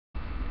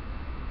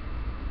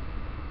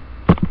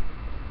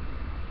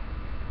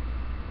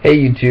Hey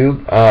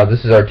YouTube,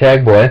 this is our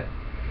tag boy.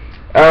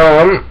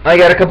 I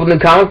got a couple new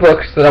comic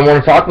books that I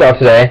want to talk about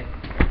today.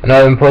 I know I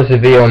haven't posted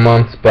a video in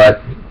months, but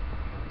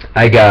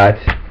I got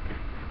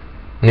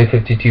New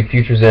 52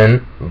 Futures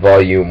In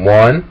Volume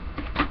 1,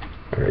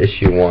 or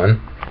Issue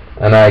 1,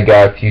 and I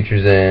got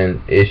Futures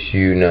In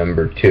Issue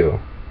number 2.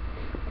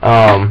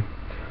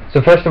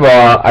 So first of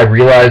all, I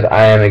realize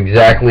I am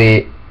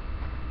exactly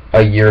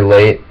a year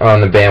late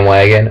on the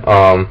bandwagon.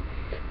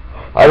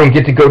 I don't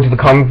get to go to the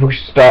comic book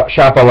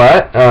shop a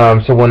lot,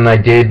 so when I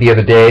did the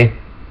other day,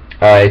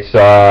 I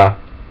saw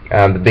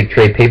the big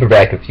trade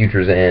paperback of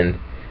Futures In,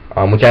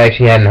 which I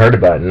actually hadn't heard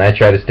about, and I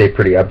try to stay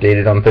pretty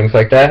updated on things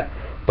like that.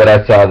 But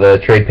I saw the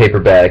trade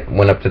paperback,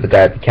 went up to the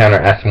guy at the counter,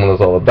 asked him what it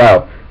was all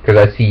about, because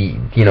I see,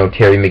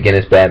 Terry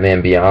McGinnis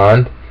Batman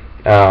Beyond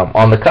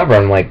on the cover.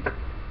 I'm like,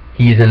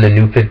 he's in the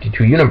New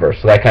 52 universe,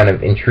 so that kind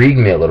of intrigued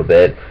me a little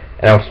bit.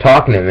 And I was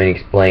talking to him, and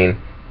he explained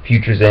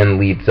Futures In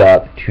leads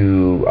up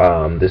to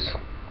this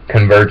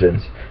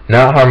Convergence,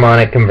 not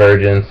Harmonic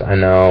Convergence. I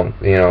know,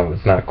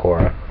 it's not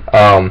Cora,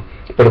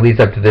 but it leads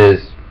up to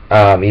this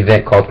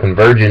event called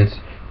Convergence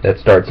that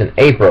starts in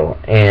April,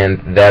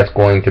 and that's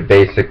going to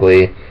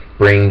basically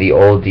bring the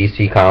old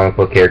DC comic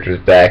book characters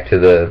back to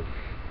the.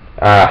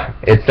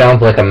 It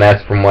sounds like a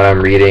mess from what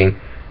I'm reading.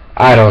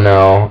 I don't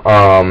know.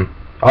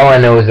 All I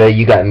know is that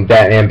you got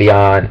Batman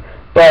Beyond,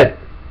 but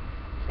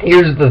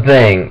here's the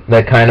thing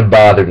that kind of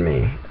bothered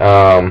me,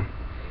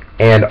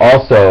 and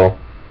also,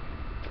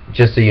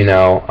 just so you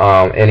know,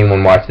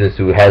 anyone watching this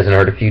who hasn't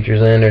heard of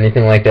Futures In or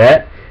anything like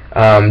that,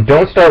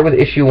 don't start with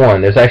issue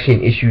 1. There's actually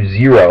an issue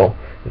 0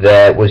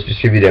 that was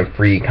distributed on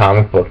Free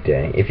Comic Book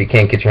Day. If you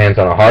can't get your hands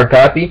on a hard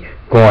copy,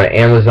 go on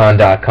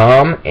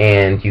Amazon.com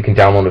and you can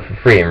download it for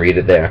free and read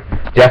it there.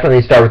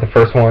 Definitely start with the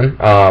first one,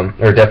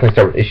 or definitely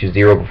start with issue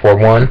 0 before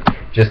 1,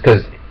 just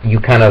because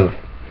you kind of,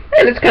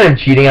 and it's kind of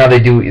cheating how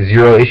they do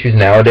 0 issues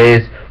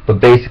nowadays,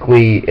 but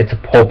basically it's a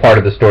whole part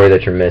of the story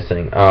that you're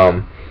missing.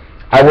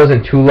 I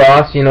wasn't too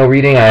lost,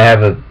 reading. I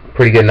have a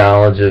pretty good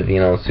knowledge of,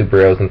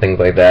 superheroes and things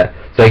like that,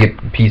 so I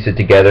could piece it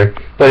together.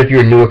 But if you're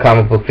a newer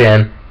comic book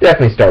fan,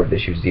 definitely start with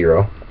issue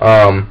 0.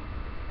 And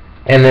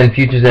then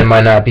Futures In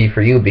might not be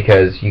for you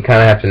because you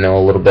kind of have to know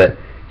a little bit.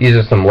 These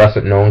are some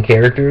lesser known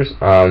characters.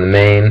 The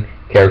main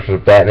characters are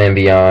Batman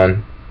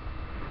Beyond,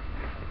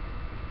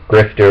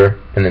 Grifter,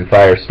 and then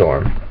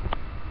Firestorm.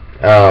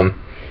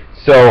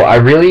 So I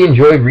really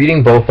enjoyed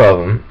reading both of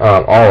them,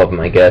 all of them,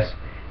 I guess.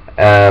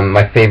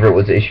 My favorite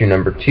was issue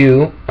number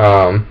 2.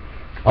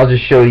 I'll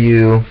just show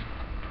you.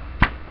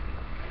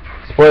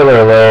 Spoiler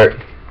alert.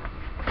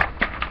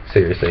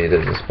 Seriously, it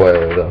is a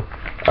spoiler though.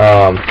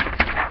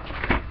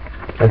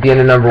 At the end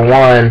of number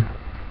 1,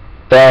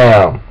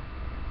 bam.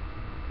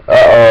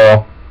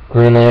 Uh-oh.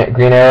 Green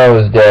Arrow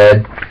is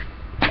dead.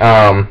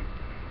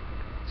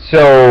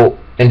 So,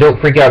 and don't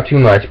freak out too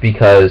much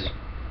because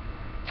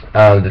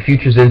the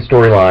Futures In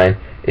storyline,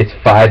 it's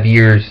 5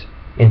 years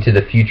into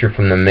the future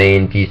from the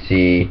main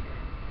DC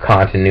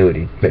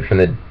continuity, from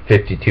the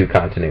 52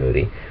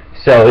 continuity.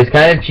 So it's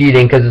kind of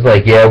cheating because it's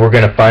like, yeah, we're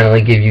gonna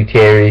finally give you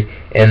Terry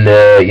in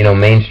the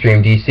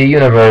mainstream DC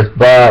universe,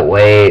 but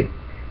wait,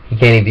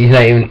 he's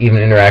not even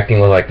interacting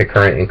with like the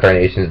current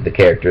incarnations of the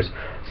characters.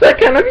 So that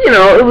kind of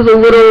it was a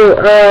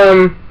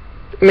little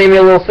made me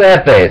a little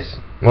sad face.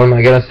 What am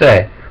I gonna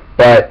say?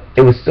 But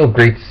it was still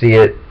great to see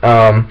it.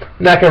 I'm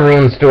not gonna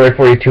ruin the story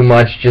for you too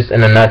much. Just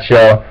in a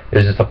nutshell,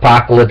 there's this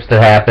apocalypse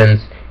that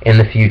happens in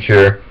the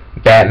future.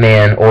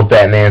 Old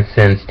Batman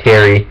sends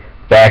Terry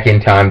back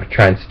in time to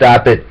try and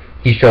stop it.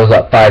 He shows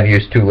up 5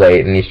 years too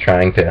late, and he's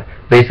trying to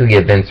basically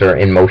get Vincer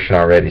in motion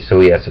already, so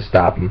he has to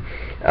stop him.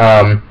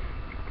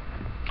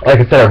 Like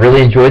I said, I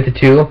really enjoyed the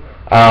 2.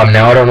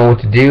 Now I don't know what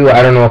to do.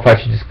 I don't know if I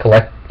should just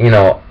collect,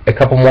 a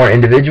couple more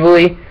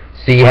individually,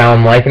 see how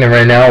I'm liking it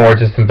right now, or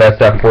just invest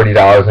that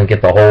 $40 and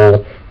get the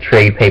whole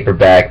trade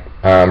paperback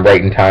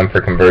right in time for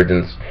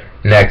Convergence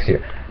next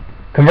year.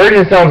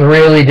 Convergence sounds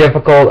really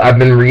difficult. I've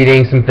been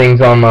reading some things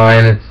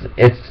online.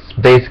 It's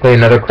basically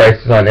another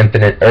Crisis on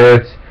Infinite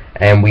Earths,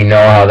 and we know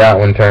how that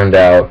one turned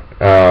out.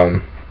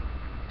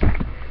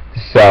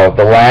 So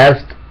the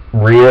last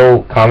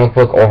real comic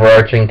book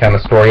overarching kind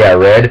of story I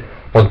read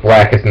was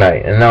Blackest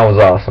Night, and that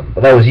was awesome.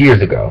 But that was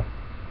years ago.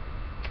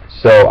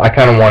 So I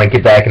kind of want to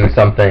get back into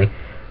something,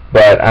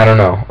 but I don't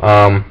know.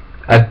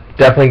 I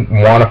definitely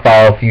want to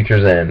follow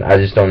Futures In. I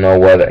just don't know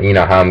whether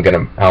how I'm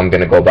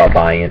gonna go about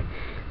buying it.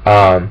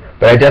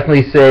 But I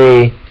definitely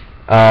say,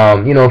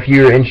 if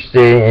you're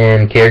interested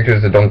in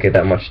characters that don't get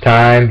that much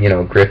time,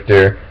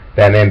 Grifter,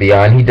 Batman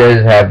Beyond, he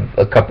does have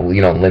a couple,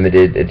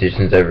 limited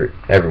editions every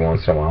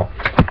once in a while.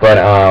 But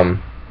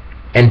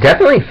and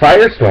definitely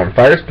Firestorm.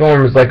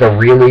 Firestorm is like a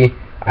really,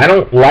 I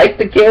don't like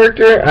the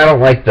character. I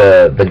don't like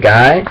the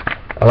guy.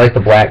 I like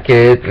the black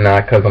kid,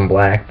 not because I'm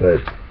black,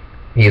 but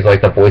he's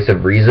like the voice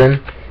of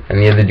reason. And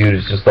the other dude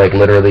is just like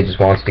literally just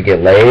wants to get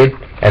laid,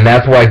 and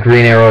that's why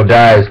Green Arrow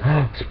dies.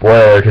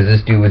 Spoiler, because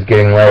this dude was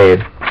getting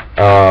laid.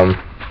 I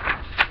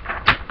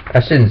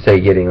shouldn't say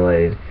getting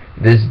laid.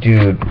 This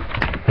dude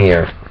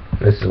here,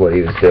 this is what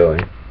he was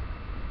doing.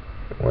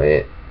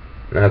 Wait,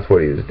 That's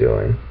what he was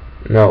doing.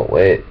 No,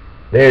 wait.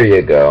 There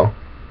you go.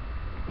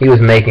 He was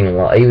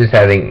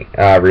having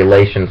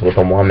relations with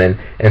a woman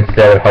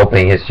instead of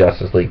helping his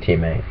Justice League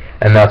teammate,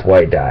 and that's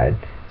why he died.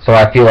 So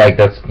I feel like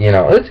that's,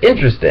 it's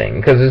interesting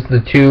because it's the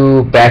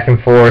two back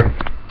and forth.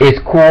 It's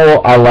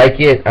cool. I like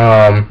it.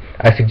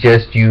 I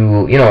suggest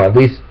you, at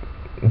least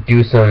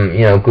do some,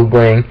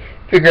 googling,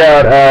 figure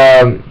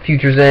out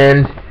Future's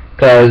End,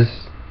 because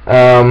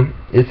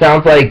it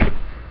sounds like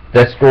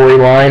that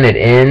storyline, it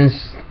ends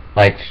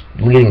like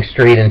leading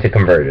straight into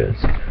Convergence.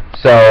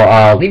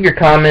 So leave your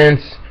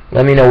comments.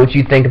 Let me know what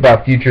you think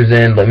about Future's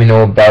End. Let me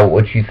know about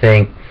what you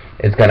think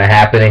is going to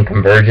happen in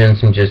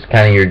Convergence, and just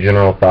kind of your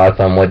general thoughts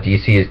on what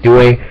DC is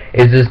doing.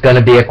 Is this going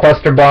to be a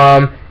cluster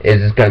bomb? Is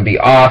this going to be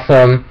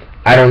awesome?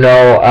 I don't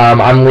know.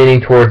 I'm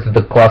leaning towards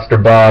the cluster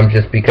bomb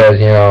just because,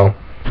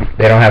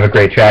 they don't have a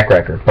great track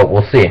record, but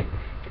we'll see.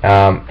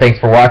 Thanks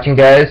for watching,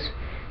 guys.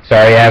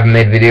 Sorry I haven't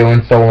made a video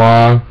in so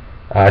long.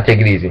 Take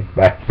it easy.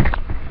 Bye.